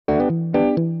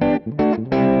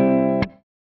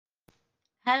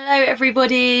Hello,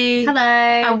 everybody. Hello.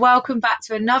 And welcome back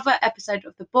to another episode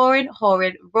of the Boring,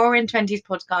 Horrid, Roaring Twenties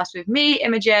podcast with me,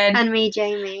 Imogen. And me,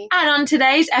 Jamie. And on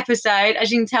today's episode,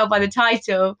 as you can tell by the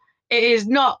title, we're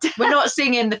not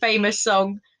singing the famous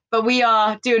song, but we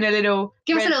are doing a little.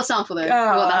 Give us a little sample though.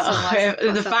 What that song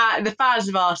was. The fans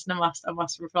have asked, and I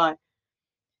must reply.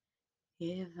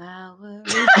 If I were a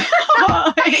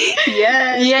boy.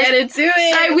 Yes, get into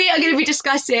it. So we are going to be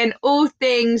discussing all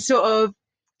things sort of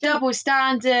double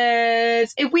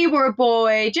standards. If we were a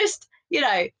boy, just,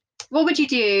 what would you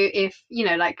do if,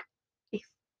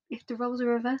 if the roles are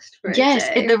reversed for yes,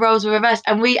 if the roles were reversed.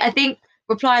 And I think,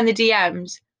 reply in the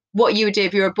DMs what you would do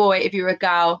if you're a boy, if you're a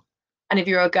girl, and if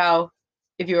you're a girl,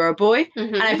 if you're a boy.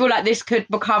 Mm-hmm. And I feel like this could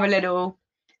become a little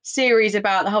series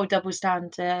about the whole double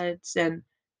standards and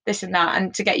this and that,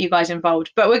 and to get you guys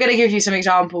involved. But we're going to give you some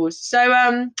examples.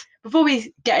 So before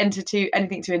we get into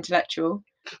anything too intellectual,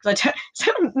 because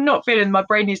I'm not feeling my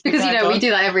brain needs to be because we do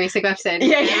that every single episode.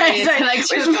 Yeah.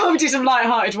 So we'll probably do some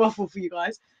light-hearted waffle for you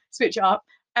guys. Switch it up.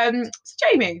 So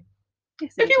Jamie,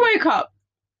 yes, if you woke up,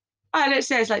 let's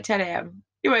say it's like 10 a.m.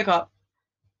 You wake up.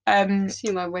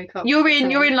 Assume I wake up. You're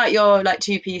in like your like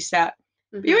two-piece set.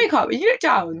 Mm-hmm. But you wake up and you look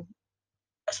down.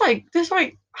 That's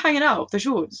like hanging out of the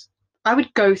shorts. I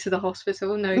would go to the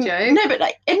hospital, no joke. No, but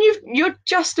you're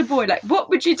just a boy. Like,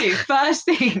 what would you do? First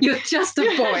thing, you're just a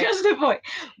boy. Just a boy.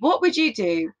 What would you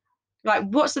do? Like,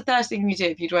 what's the first thing you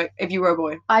do if you were a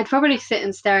boy? I'd probably sit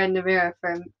and stare in the mirror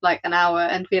for like an hour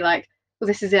and be like, well,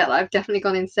 this is it. Like, I've definitely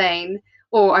gone insane,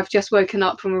 or I've just woken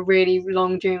up from a really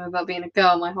long dream about being a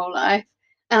girl my whole life,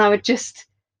 and I would just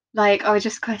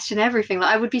question everything.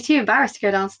 Like, I would be too embarrassed to go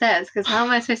downstairs because how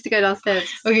am I supposed to go downstairs?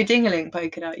 Or your dingling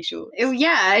poking out your shorts.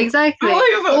 Yeah, exactly.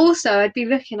 Also, I'd be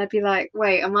like,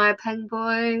 wait, am I a peng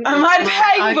boy? Am I a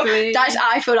peng boy?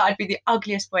 I feel like I'd be the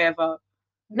ugliest boy ever.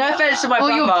 No offense to my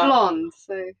brother. Or you're blonde,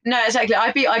 so. No, exactly.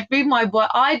 I'd be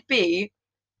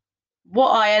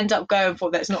what I end up going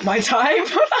for. That's not my type.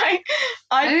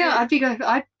 I think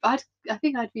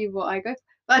I'd be what I go for.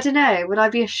 But I don't know. Would I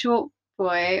be a short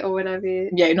boy or would I be?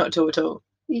 Yeah, not at all.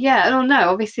 Yeah, I don't know.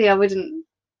 Obviously, I wouldn't.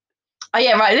 Oh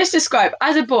yeah, right. Let's describe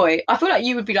as a boy. I feel like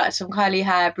you would be like some curly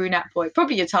hair brunette boy,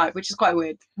 probably your type, which is quite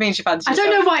weird. Means you fancy. I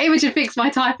don't know why Imogen thinks my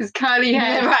type is curly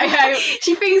hair. Right.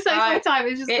 She thinks that's my type.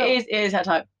 It's just it is her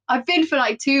type. I've been for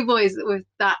like two boys with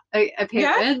that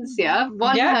appearance. Yeah.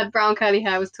 One had brown curly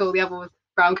hair, was tall. The other was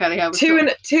brown curly hair. Was two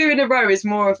in a row is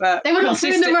more of a. They were not two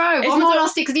in a row. One was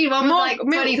last 16. One was like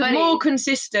 2020. More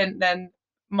consistent than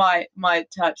my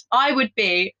types. I'd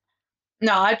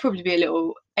probably be a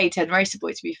little A10 racer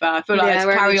boy, to be fair. I feel like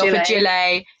I'd carry off a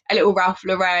gilet, a little Ralph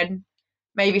Lauren,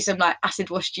 maybe some like acid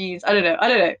wash jeans. I don't know.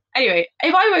 Anyway,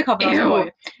 if I woke up and I was a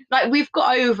boy, like we've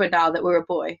got over now that we're a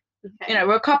boy. Okay.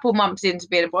 We're a couple months into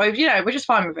being a boy. We're just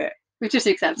fine with it. We just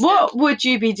accept it. What would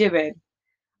you be doing?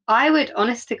 I would,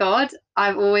 honest to God,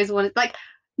 I've always wanted, like,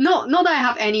 not that I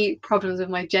have any problems with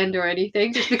my gender or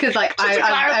anything, just because like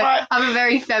I'm a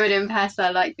very feminine person. I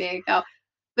like being a girl.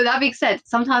 But that being said,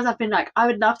 sometimes I've been like, I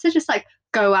would love to just like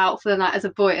go out for the night as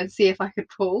a boy and see if I could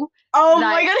pull. Oh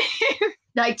my God.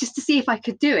 Like just to see if I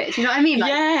could do it. Do you know what I mean? Like,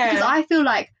 yeah. Because I feel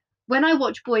like when I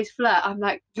watch boys flirt, I'm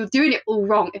like, you're doing it all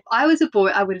wrong. If I was a boy,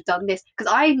 I would have done this.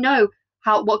 Because I know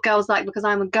what girls like because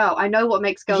I'm a girl. I know what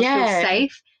makes girls feel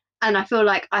safe. And I feel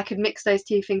like I could mix those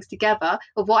two things together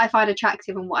of what I find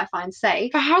attractive and what I find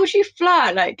safe. But how do you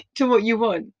flirt like to what you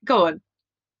want? Go on.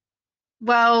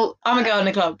 Well, I'm a girl in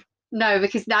the club. No,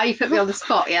 because now you put me on the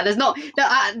spot. Yeah, there's not the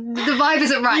vibe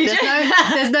isn't right.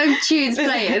 There's no tunes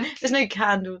playing. There's no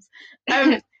candles. I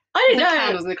don't know.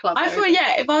 Candles in the club. I feel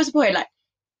if I was a boy, like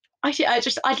actually,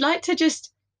 I'd like to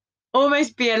just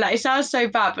almost be it sounds so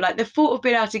bad, but like the thought of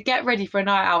being able to get ready for a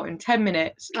night out in 10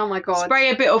 minutes. Oh my God.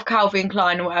 Spray a bit of Calvin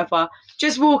Klein or whatever.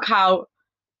 Just walk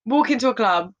into a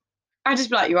club, and just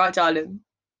be like, "You're right, darling."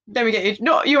 Then we get you.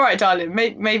 Not you're right, darling.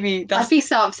 Maybe that's. I'd be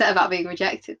so upset about being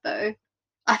rejected though.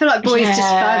 I feel like boys just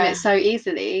firm it so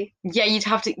easily. Yeah, you'd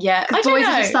have to. Yeah, because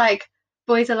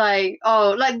boys are like,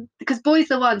 oh, like because boys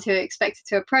are the ones who are expected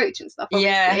to approach and stuff. Obviously.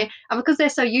 Yeah, and because they're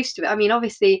so used to it. I mean,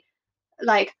 obviously,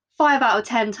 like 5 out of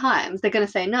 10 times they're gonna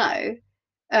say no,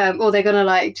 or they're gonna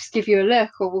like just give you a look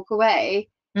or walk away.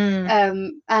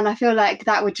 And I feel like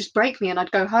that would just break me, and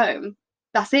I'd go home.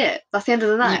 That's it. That's the end of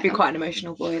the night. You'd be quite an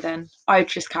emotional boy then. I'd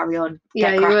just carry on.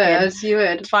 Yeah, you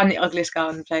would. Find the ugliest girl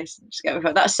in the place and just get with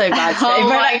her. That's so bad. Oh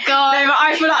my God. No, but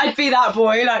I feel like I'd be that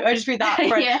boy. Like I'd just be that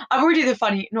friend. Yeah. I'm already not the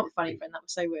funny friend. That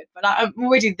was so weird. But I'm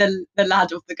already the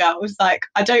lad of the girls. Like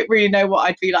I don't really know what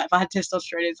I'd be like if I had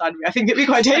testosterone inside me. I think it'd be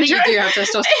quite dangerous. I think you do have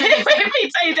testosterone. It would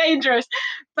be so dangerous.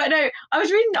 But no, I was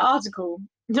reading an article.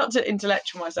 not to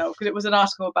intellectual myself, because it was an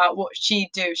article about what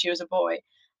she'd do if she was a boy.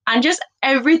 And just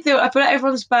everything, I feel like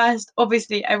everyone's first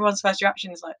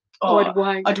reaction is like, oh,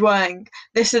 I'd wank,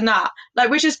 this and that.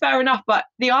 Like, which is fair enough, but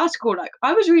the article, like,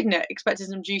 I was reading it expecting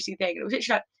some juicy thing. It was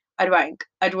literally like, I'd wank,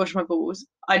 I'd wash my balls,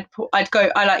 I'd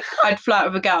flirt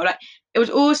with a girl. Like, it was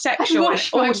all sexual,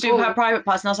 all to do with her private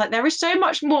parts. And I was like, there is so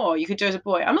much more you could do as a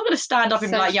boy. I'm not going to stand up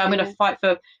and be like, yeah, I'm going to fight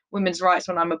for women's rights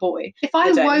when I'm a boy. If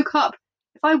I woke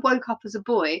up as a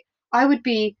boy, I would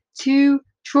be too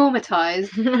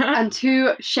traumatized and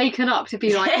too shaken up to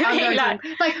be like,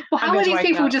 well, how are these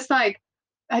people just like,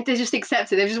 they just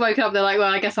accept it? They've just woken up, they're like,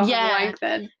 well, I guess I'll have a wank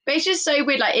then. But it's just so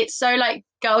weird. Like, it's so like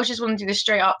girls just want to do the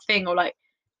straight up thing, or like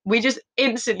we just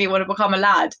instantly want to become a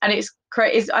lad, and it's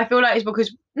crazy. I feel like it's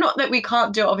because, not that we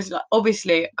can't do it,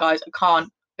 obviously guys, I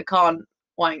can't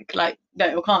wank, like, no,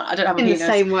 I can't, I don't have a penis. In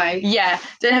the same way. Yeah,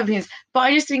 don't have a penis. But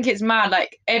I just think it's mad,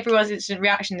 like, everyone's instant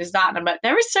reaction is that, and I'm like,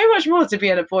 there is so much more to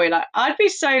being a boy. Like, I'd be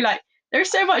so like, there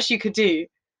is so much you could do.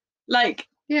 Like,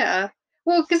 yeah.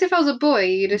 Well, because if I was a boy,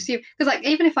 you'd assume, because like,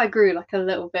 even if I grew like a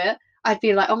little bit, I'd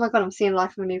be like, oh my god, I'm seeing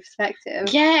life from a new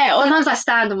perspective. Yeah. Sometimes I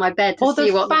stand on my bed to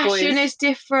see what the boys... fashion is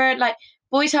different. Like,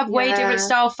 boys have way different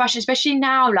style of fashion, especially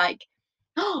now. Like,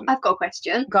 I've got a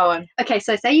question. Go on. Okay,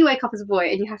 so say you wake up as a boy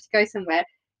and you have to go somewhere.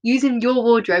 Using your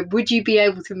wardrobe, would you be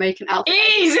able to make an outfit?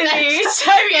 Easily,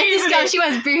 so easily. This girl, she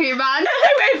wears Boohoo Man.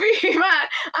 I wear Boohoo Man.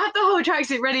 I have the whole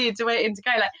tracksuit ready to wait in to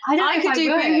go. Like, I could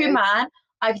do Boohoo Man.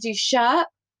 I could do shirt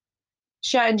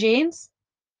and jeans.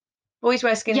 Boys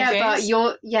wear skinny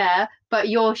jeans. But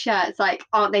your shirts, like,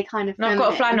 aren't they kind of feminine? No, I've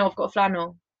got a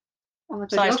flannel. Oh my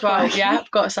God, size 12, yeah. I've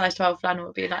got a size 12 flannel.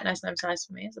 Would be like nice size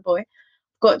for me as a boy. I've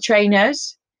got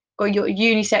trainers. Got your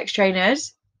unisex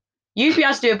trainers. You'd be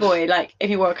able to do a boy, like, if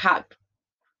you wore a cap.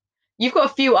 You've got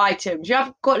a few items. You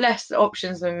have got less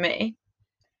options than me.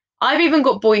 I've even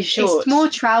got boy shorts. It's more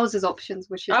trousers options,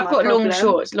 which is I've got long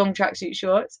shorts, long tracksuit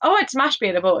shorts. Oh, I'd smash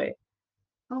being a boy.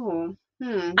 Oh,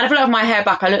 And I feel like with my hair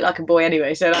back, I look like a boy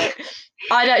anyway. So, like,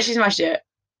 I'd actually smash it.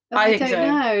 I think so. I don't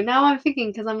know. Now I'm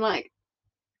thinking, because I'm like,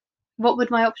 what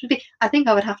would my option be? I think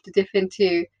I would have to dip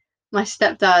into my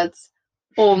stepdad's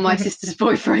or my sister's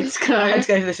boyfriend's clothes. I'd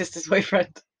go for the sister's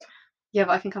boyfriend. Yeah,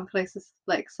 but I think I'm closest,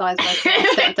 like, size-wise to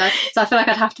my stepdad. So I feel like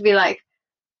I'd have to be like,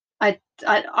 I'd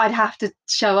have to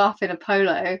show up in a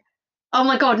polo. Oh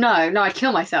my god, no, I'd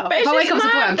kill myself. But if I wake up as a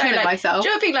boy, I'm killing myself. Do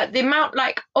you know think, like, the amount,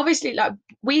 like, obviously, like,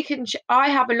 I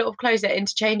have a lot of clothes that are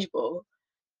interchangeable.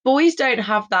 Boys don't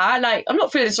have that. Like, I'm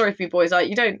not feeling sorry for you boys.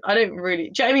 Like, I don't really,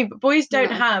 do you know what I mean? But boys don't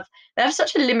they have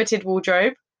such a limited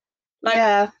wardrobe. Like,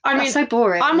 yeah, I mean, so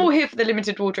boring. I'm all here for the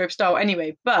limited wardrobe style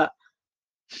anyway, but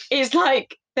it's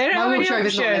like, they don't have any options. My wardrobe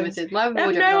is not limited. They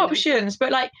have no options.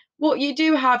 But, like, what you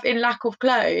do have in lack of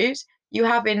clothes, you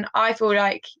have in, I feel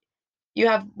like, you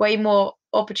have way more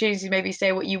opportunities to maybe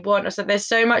say what you want. Or so there's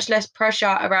so much less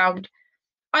pressure around.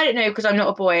 I don't know, because I'm not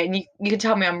a boy, and you can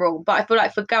tell me I'm wrong, but I feel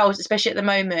like for girls, especially at the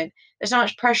moment, there's so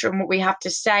much pressure on what we have to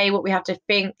say, what we have to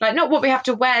think, like, not what we have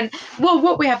to wear,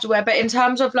 what we have to wear, but in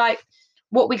terms of, like,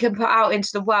 what we can put out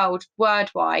into the world,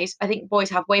 word-wise, I think boys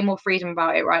have way more freedom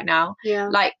about it right now. Yeah.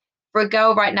 Like, for a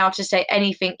girl right now to say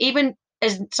anything, even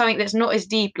as something that's not as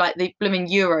deep, like the blooming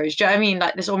Euros, do you know what I mean?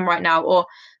 Like, this on right now, or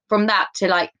from that to,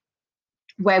 like,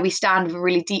 where we stand with a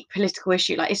really deep political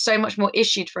issue, like, it's so much more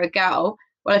issued for a girl.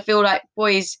 Well, I feel like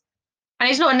boys, and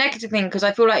it's not a negative thing, because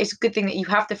I feel like it's a good thing that you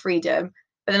have the freedom,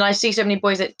 but then I see so many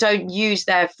boys that don't use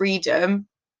their freedom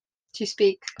to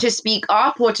speak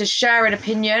up or to share an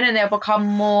opinion, and they'll become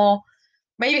more,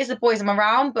 maybe it's the boys I'm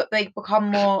around, but they become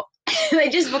more they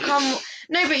just become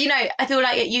no, but, you know, I feel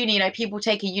like at uni, you know, people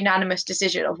take a unanimous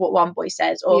decision of what one boy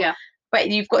says, or but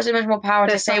you've got so much more power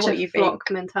to say what you think.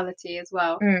 Flock mentality as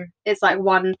well. It's like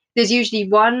there's usually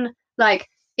one, like,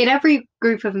 in every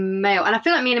group of male, and I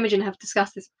feel like me and Imogen have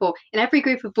discussed this before, in every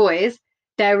group of boys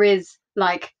there is,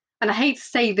 like, and I hate to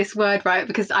say this word, right,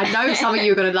 because I know some of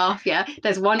you are going to laugh,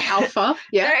 there's one alpha,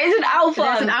 there is an alpha.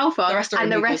 There's an alpha, the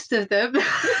rest of them,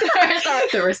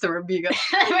 the rest are amiga.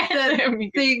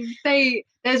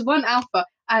 There's one alpha,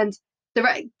 and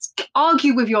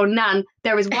argue with your nan,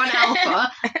 there is one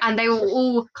alpha, and they will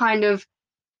all kind of,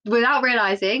 without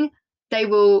realising, they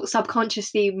will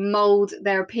subconsciously mould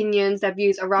their opinions, their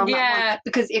views around that one.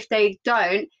 Because if they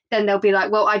don't, then they'll be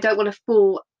like, well, I don't want to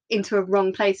fall into a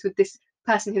wrong place with this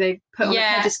person who they put on a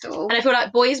pedestal. And I feel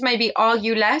like boys maybe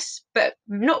argue less, but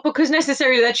not because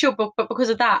necessarily they're chill, but because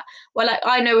of that. Well, like,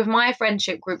 I know with my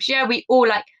friendship groups, we all,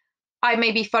 like, I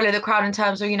maybe follow the crowd in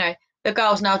terms of, you know, the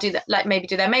girls now do that, like, maybe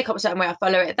do their makeup a certain way, I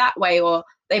follow it that way, or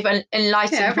they've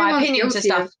enlightened my opinions and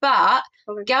stuff. But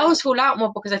girls fall out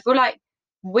more because I feel like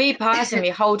we personally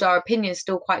hold our opinions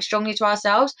still quite strongly to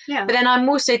ourselves. Yeah. But then I'm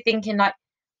also thinking, like,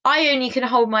 I only can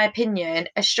hold my opinion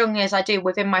as strongly as I do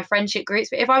within my friendship groups.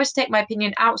 But if I was to take my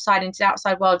opinion outside into the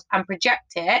outside world and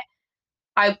project it,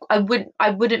 I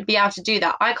wouldn't be able to do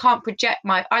that. I can't project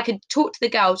I could talk to the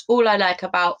girls all I like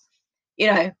about,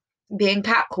 being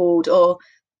catcalled, or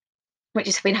which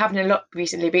has been happening a lot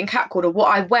recently, being catcalled, or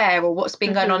what I wear, or what's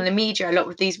been going on in the media. A lot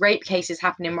of these rape cases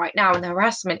happening right now and the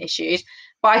harassment issues.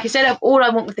 But I can set up all I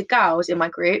want with the girls in my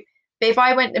group. But if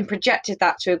I went and projected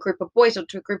that to a group of boys or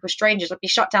to a group of strangers, I'd be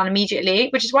shut down immediately,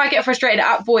 which is why I get frustrated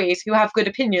at boys who have good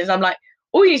opinions. I'm like,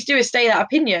 all you need to do is stay that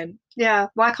opinion. Yeah,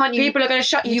 why can't you? People are going to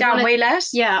shut you down way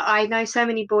less. Yeah, I know so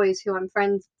many boys who I'm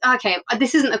friends. Okay,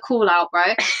 this isn't a call out,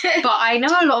 right? But I know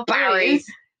a lot of boys.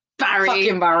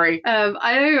 Fucking Barry.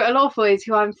 I know a lot of boys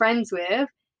who I'm friends with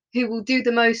who will do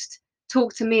the most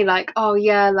talk to me like, oh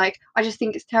yeah, like I just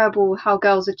think it's terrible how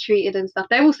girls are treated and stuff.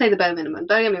 They will say the bare minimum.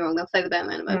 Don't get me wrong, they'll say the bare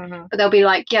minimum. But they'll be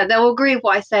like, yeah, they'll agree with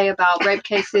what I say about rape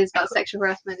cases, about sexual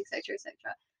harassment, etc.,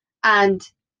 etc.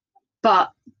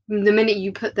 But the minute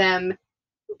you put them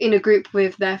in a group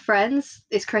with their friends,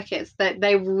 it's crickets.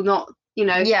 They will not,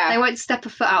 they won't step a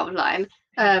foot out of line.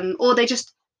 Or they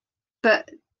just, but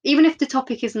even if the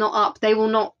topic is not up, they will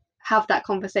not have that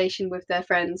conversation with their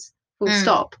friends, full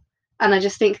stop. And I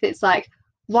just think that it's like,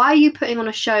 why are you putting on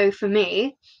a show for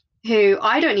me who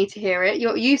I don't need to hear it?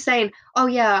 You saying, oh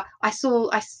yeah, I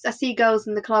see girls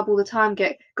in the club all the time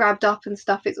get grabbed up and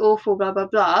stuff, it's awful, blah, blah,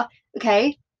 blah.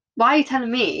 Okay, why are you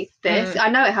telling me this? I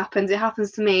know it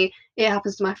happens to me, it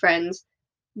happens to my friends.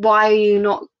 Why are you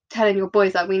not telling your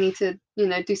boys that we need to,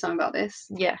 do something about this?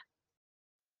 Yeah.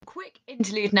 Quick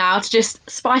interlude now to just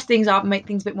spice things up and make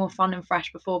things a bit more fun and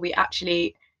fresh before we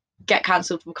actually get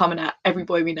cancelled for coming at every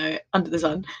boy we know under the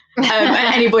sun, and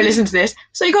any boy listen to this.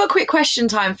 So you got a quick question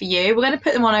time for you. We're going to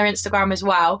put them on our Instagram as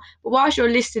well, but whilst you're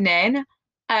listening,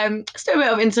 still a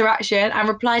bit of interaction and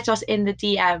reply to us in the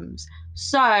DMs.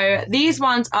 So these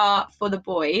ones are for the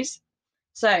boys.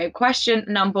 So question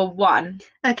number 1.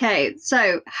 Okay,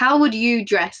 so how would you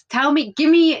dress? Tell me, give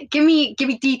me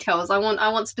details. I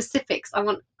want specifics. I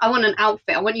want an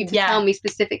outfit. I want you to tell me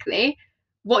specifically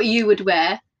what you would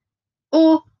wear.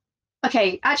 Or,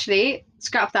 okay, actually,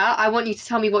 scrap that. I want you to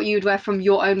tell me what you would wear from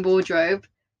your own wardrobe.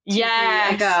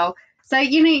 Yeah, a girl. So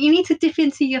you need to dip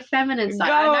into your feminine side.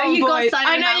 I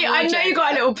know you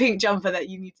got a little pink jumper that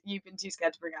you've been too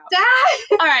scared to bring out.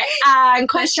 All right, and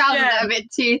question. They're a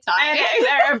bit too tight.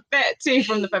 They're a bit too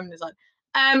from the feminine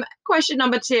side. Question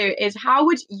number 2 is, how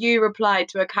would you reply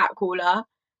to a catcaller?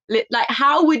 Like,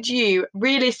 how would you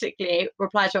realistically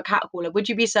reply to a catcaller? Would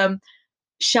you be some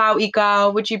shouty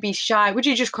girl? Would you be shy? Would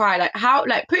you just cry? Like, how?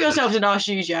 Like, put yourself in our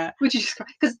shoes, yeah. Would you just cry?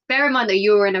 Because bear in mind that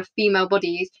you're in a female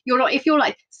body. You're not. If you're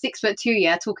like 6'2",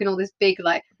 yeah, talking all this big,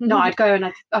 like, no, I'd go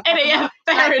and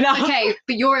fair enough. Okay,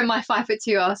 but you're in my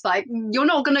 5'2". I was like, you're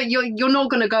not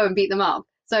gonna go and beat them up.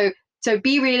 So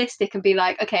be realistic and be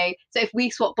like, okay, so if we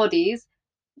swap bodies,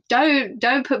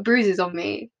 don't put bruises on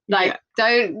me. Like,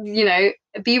 don't,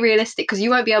 be realistic, because you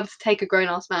won't be able to take a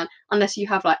grown-ass man unless you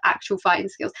have, like, actual fighting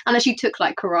skills. Unless you took,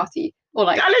 like, karate. Or,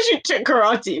 like... Unless you took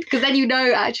karate. Because then you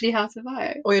know actually how to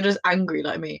fight. Or you're just angry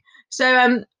like me.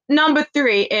 So, number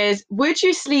 3 is, would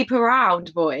you sleep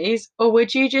around, boys? Or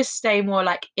would you just stay more,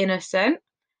 like, innocent?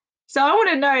 So I want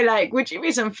to know, like, would you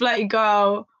be some flirty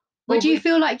girl? Would you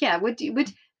feel like,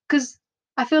 because...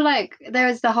 I feel like there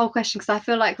is the whole question, because I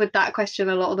feel like with that question,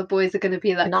 a lot of the boys are going to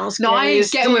be like, no, I ain't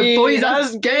getting with boys,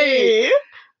 that's gay.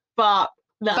 But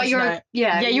you're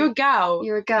you're a girl.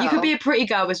 You're a girl. You could be a pretty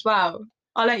girl as well.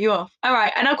 I'll let you off. All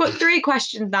right, and I've got 3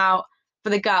 questions now for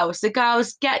the girls. The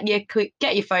girls, get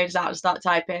your phones out and start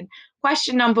typing.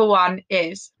 Question number 1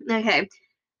 is, okay,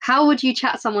 how would you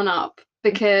chat someone up?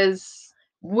 Because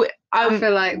I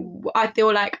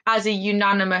feel like as a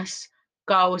unanimous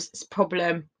girls'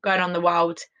 problem going on the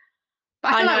world.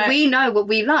 But I feel like we know what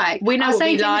we like. We know what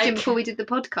we like. Before we did the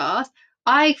podcast,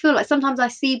 I feel like sometimes I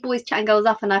see boys chatting girls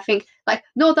up, and I think, like,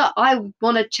 not that I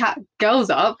want to chat girls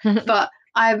up, but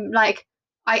I'm like,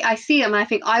 I see them and I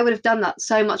think I would have done that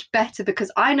so much better,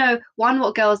 because I know, 1,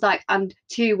 what girls like, and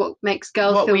 2, what makes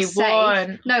girls feel safe.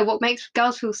 Want. No, what makes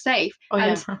girls feel safe. Oh,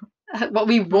 and yeah. What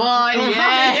we want,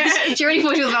 yes. She really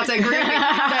thought she was about to agree.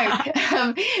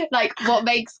 No, like, what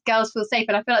makes girls feel safe.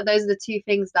 And I feel like those are the 2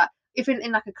 things that, if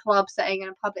in like a club setting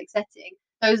and a public setting,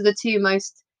 those are the 2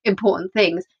 most important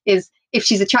things. Is if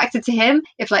she's attracted to him,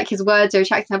 if like his words are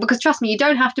attracted to her. Because trust me, you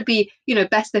don't have to be,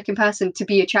 best looking person to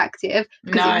be attractive,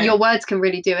 because your words can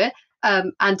really do it.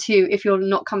 And 2, if you're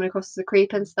not coming across as a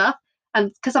creep and stuff.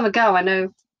 And because I'm a girl, I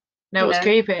know know what's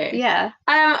creepy. Yeah.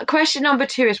 Question number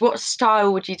 2 is, what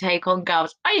style would you take on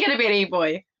girls? Are you going to be an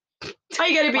e-boy? Are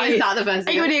you going to be? Why is that the first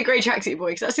Are you going to be a grey tracksuit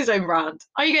boy? Because that's his own brand.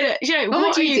 Are you going to? You know,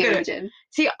 what are you going to?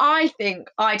 See, I think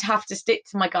I'd have to stick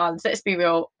to my guns. Let's be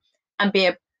real, and be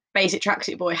a basic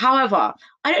tracksuit boy. However,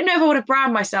 I don't know if I want to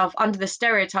brand myself under the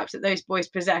stereotypes that those boys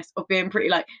possess of being pretty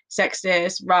like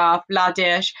sexist, rough,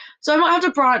 laddish. So I might have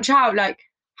to branch out. Like,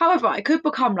 however, I could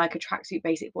become like a tracksuit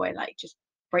basic boy, like just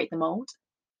break the mold.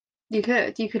 You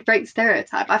could break the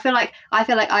stereotype. I feel like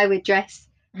I would dress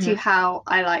to how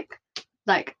I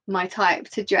like my type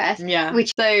to dress. Yeah. So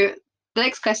the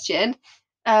next question,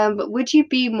 would you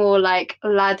be more like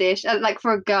laddish, like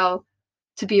for a girl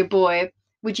to be a boy?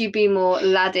 Would you be more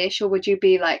laddish, or would you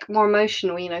be like more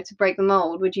emotional? You know, to break the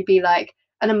mold. Would you be like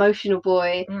an emotional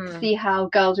boy to see how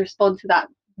girls respond to that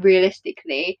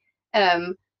realistically?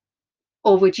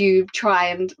 Or would you try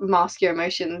and mask your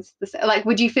emotions? Like,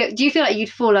 do you feel like you'd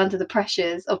fall under the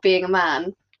pressures of being a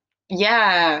man?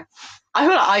 Yeah, I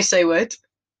feel like I so would.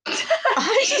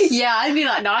 Yeah, I'd be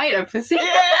like, no, I ain't a pussy. Yeah,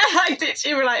 I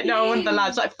literally be like, no, I'm one of the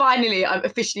lads. Like, finally, I'm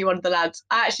officially one of the lads.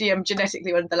 I actually am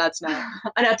genetically one of the lads now.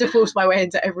 I have to force my way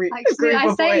into every group of boys.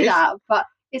 I say that, but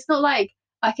it's not like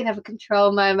I can ever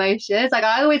control my emotions. Like,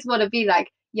 I always want to be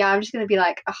like, yeah, I'm just gonna be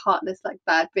like a heartless, like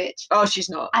bad bitch. Oh, she's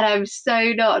not. And I'm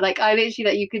so not. Like, I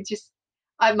literally, like, you could just,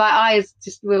 my eyes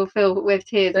just will fill with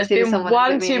tears. There's been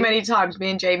one too many times me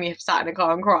and Jamie have sat in a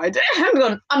car and cried. I'm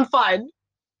gone, I'm fine.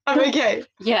 I'm okay.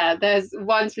 Yeah, there's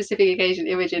one specific occasion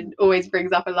Imogen always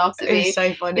brings up and laughs at me. It's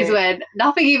so funny. Is when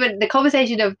the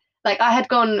conversation of, like, I had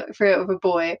gone through it with a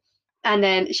boy, and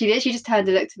then she literally just turned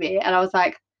and looked at me, and I was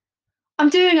like, I'm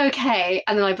doing okay,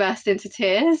 and then I burst into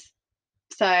tears.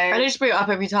 So I just bring it up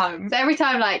every time. So every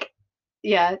time, like,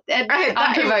 yeah,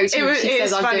 unprovoked. It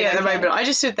was funny at the moment. I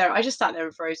just sat there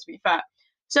and froze, to be fair.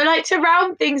 So, like, to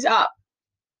round things up,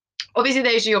 obviously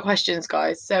those are your questions,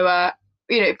 guys. So,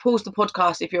 pause the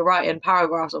podcast if you're writing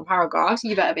paragraphs on paragraphs.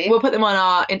 You better be. We'll put them on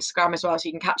our Instagram as well, so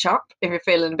you can catch up if you're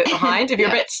feeling a bit behind. If you're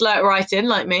a bit slow at writing,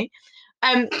 like me.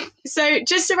 So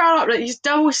just to round up, like, these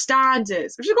double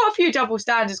standards. We've just got a few double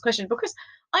standards questions, because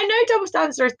I know double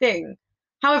standards are a thing.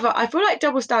 However, I feel like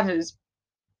double standards,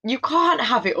 you can't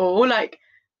have it all. Like,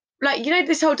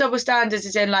 this whole double standards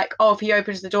is in, like, oh, if he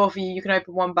opens the door for you, you can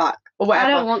open one back, or whatever. I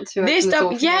don't want to. This open the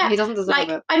door for him. He doesn't deserve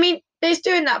it. I mean, there's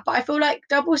doing that, but I feel like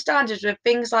double standards with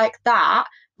things like that,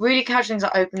 really casual things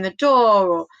like open the door,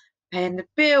 or paying the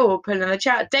bill, or pulling the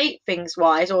chair, date things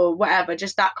wise, or whatever,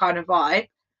 just that kind of vibe.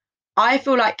 I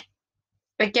feel like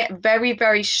they get very,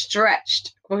 very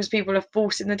stretched because people are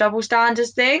forcing the double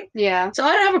standards thing. Yeah. So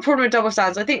I don't have a problem with double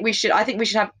standards. I think we should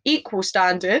have equal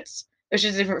standards, which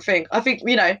is a different thing. I think,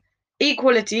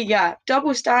 equality, yeah.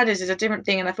 Double standards is a different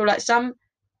thing, and I feel like I'm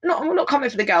not coming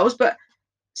for the girls, but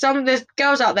there's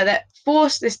girls out there that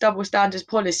force this double standards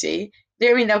policy.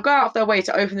 They'll go out of their way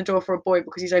to open the door for a boy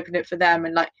because he's opened it for them,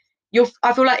 and like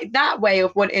I feel like that way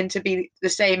of wanting to be the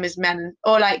same as men,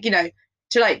 or like,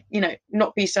 to like,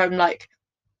 not be so like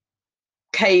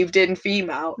caved in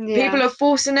female. Yeah. People are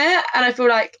forcing it, and I feel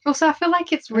like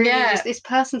it's really just, it's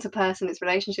person to person, it's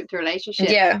relationship to relationship.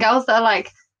 Yeah. Girls that are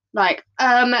like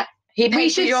he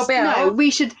pays for your bill. No,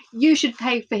 you should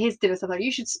pay for his dinner, stuff like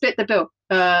you should split the bill.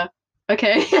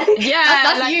 Okay. Yeah,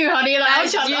 that's like, you, honey. Like,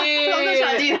 that's you. I'm not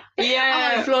trying to do that.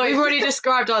 Yeah. We've already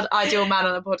described our ideal man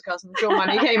on the podcast. I'm sure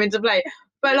money came into play.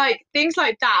 But like things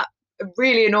like that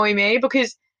really annoy me,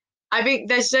 because I think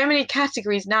there's so many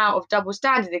categories now of double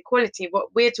standard equality.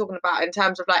 What we're talking about in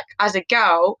terms of, like, as a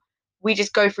girl, we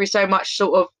just go through so much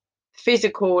sort of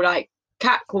physical, like,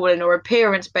 catcalling or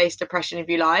appearance-based oppression, if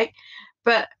you like.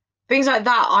 But things like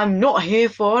that, I'm not here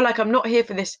for. Like, I'm not here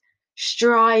for this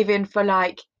striving for,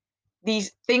 like,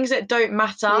 these things that don't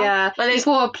matter. Yeah, like,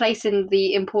 people are placing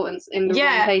the importance in the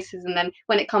wrong places, and then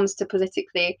when it comes to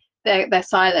politically, they're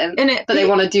silent, but they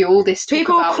want to do all this talk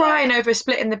people about crying over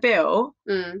splitting the bill,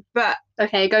 but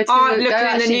okay, aren't looking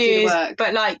in the news,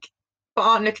 but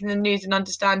aren't looking in the news and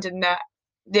understanding that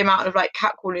the amount of, like,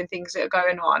 catcalling things that are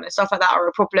going on and stuff like that are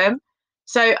a problem.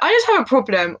 So I just have a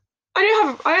problem. I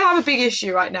have a big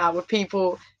issue right now with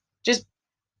people just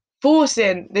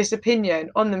forcing this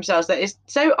opinion on themselves that is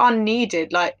so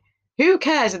unneeded. Like, who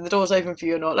cares if the door's open for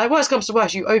you or not? Like, worst comes to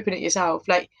worst, you open it yourself.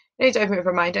 Like, you need to open it for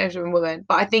a man, don't open it for a woman.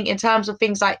 But I think in terms of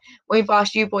things like, we've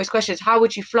asked you boys questions, how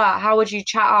would you flirt? How would you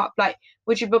chat up? Like,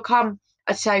 would you become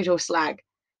a total slag?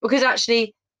 Because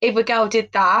actually, if a girl did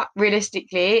that,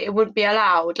 realistically, it wouldn't be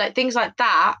allowed. Like, things like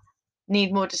that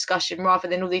need more discussion rather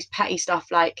than all these petty stuff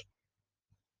like,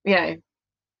 paying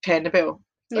the bill,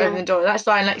 open the door. That's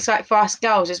fine. Like, it's like for us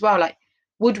girls as well. Like,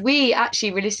 would we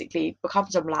actually realistically become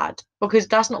some lad? Because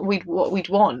that's not what we'd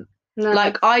want. No.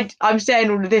 Like, I'm saying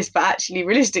all of this, but actually,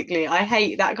 realistically, I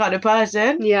hate that kind of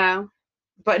person. Yeah.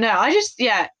 But no, I just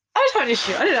have an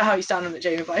issue. I don't know how you stand on it,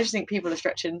 Jamie, but I just think people are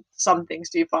stretching some things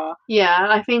too far. Yeah,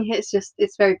 I think it's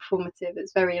very performative.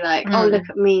 It's very like, oh, look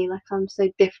at me, like I'm so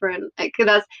different. Like,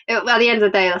 at the end of the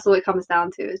day, that's all it comes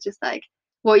down to. It's just like,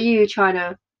 you're trying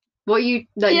to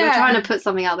put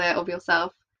something out there of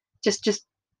yourself. Just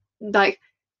like,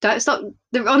 don't stop.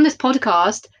 On this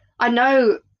podcast, I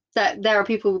know that there are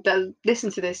people that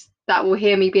listen to this that will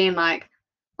hear me being like,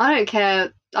 I don't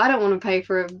care, I don't want to pay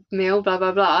for a meal, blah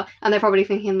blah blah, and they're probably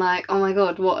thinking like, oh my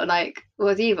god,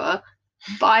 what's Eva?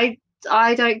 But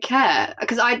I don't care,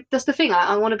 because that's the thing.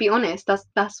 I want to be honest.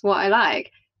 That's what I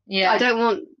like. Yeah. I don't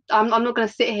want. I'm not going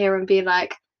to sit here and be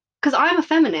like, because I'm a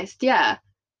feminist, yeah.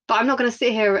 But I'm not going to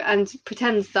sit here and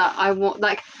pretend that I want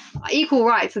like equal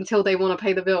rights until they want to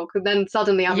pay the bill, because then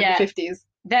suddenly I'm in the 50s.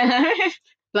 Then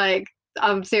like,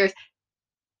 I'm serious.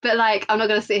 But like, I'm not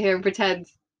going to sit here and pretend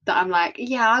that I'm like,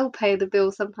 yeah, I'll pay the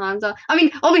bill sometimes. I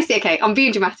mean, obviously, okay, I'm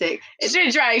being dramatic.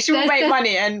 She's right. She will make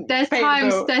money and there's pay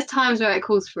times the bill. There's times where it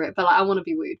calls for it, but like, I want to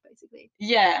be wooed, basically.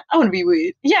 Yeah, I want to be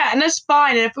wooed. Yeah, and that's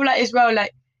fine. And I feel like as well,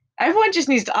 like, everyone just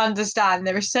needs to understand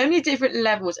there are so many different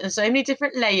levels and so many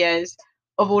different layers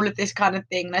of all of this kind of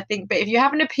thing. And I think, but if you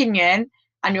have an opinion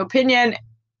and your opinion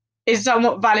is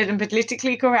somewhat valid and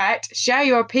politically correct, share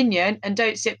your opinion and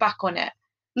don't sit back on it.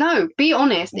 No, be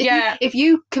honest. Yeah. If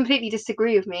you completely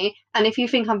disagree with me, and if you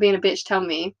think I'm being a bitch, tell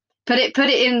me. Put it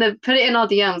in our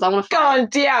DMs. I want to go on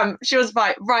DM. She was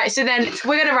fight. Right. So then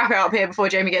we're gonna wrap it up here before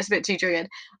Jamie gets a bit too triggered.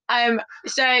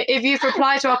 So if you've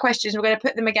replied to our questions, we're gonna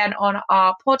put them again on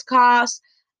our podcast,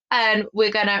 and we're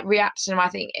gonna react to them. I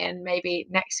think in maybe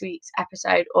next week's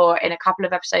episode or in a couple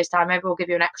of episodes time. Maybe we'll give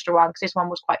you an extra one because this one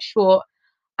was quite short.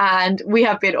 And we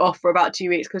have been off for about 2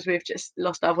 weeks because we've just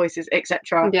lost our voices,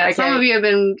 etc. Yeah, okay. Some of you have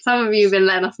been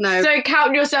letting us know. So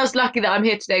count yourselves lucky that I'm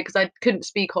here today because I couldn't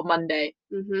speak on Monday.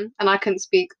 And I couldn't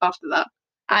speak after that.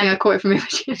 I caught it from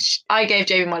Imogen. I gave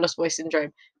Jamie my lost voice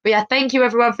syndrome. But yeah, thank you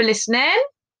everyone for listening.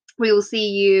 We will see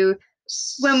you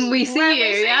when we see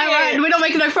you. Yeah, we're not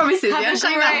making no promises.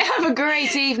 Have a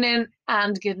great evening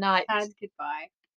and good night. And goodbye.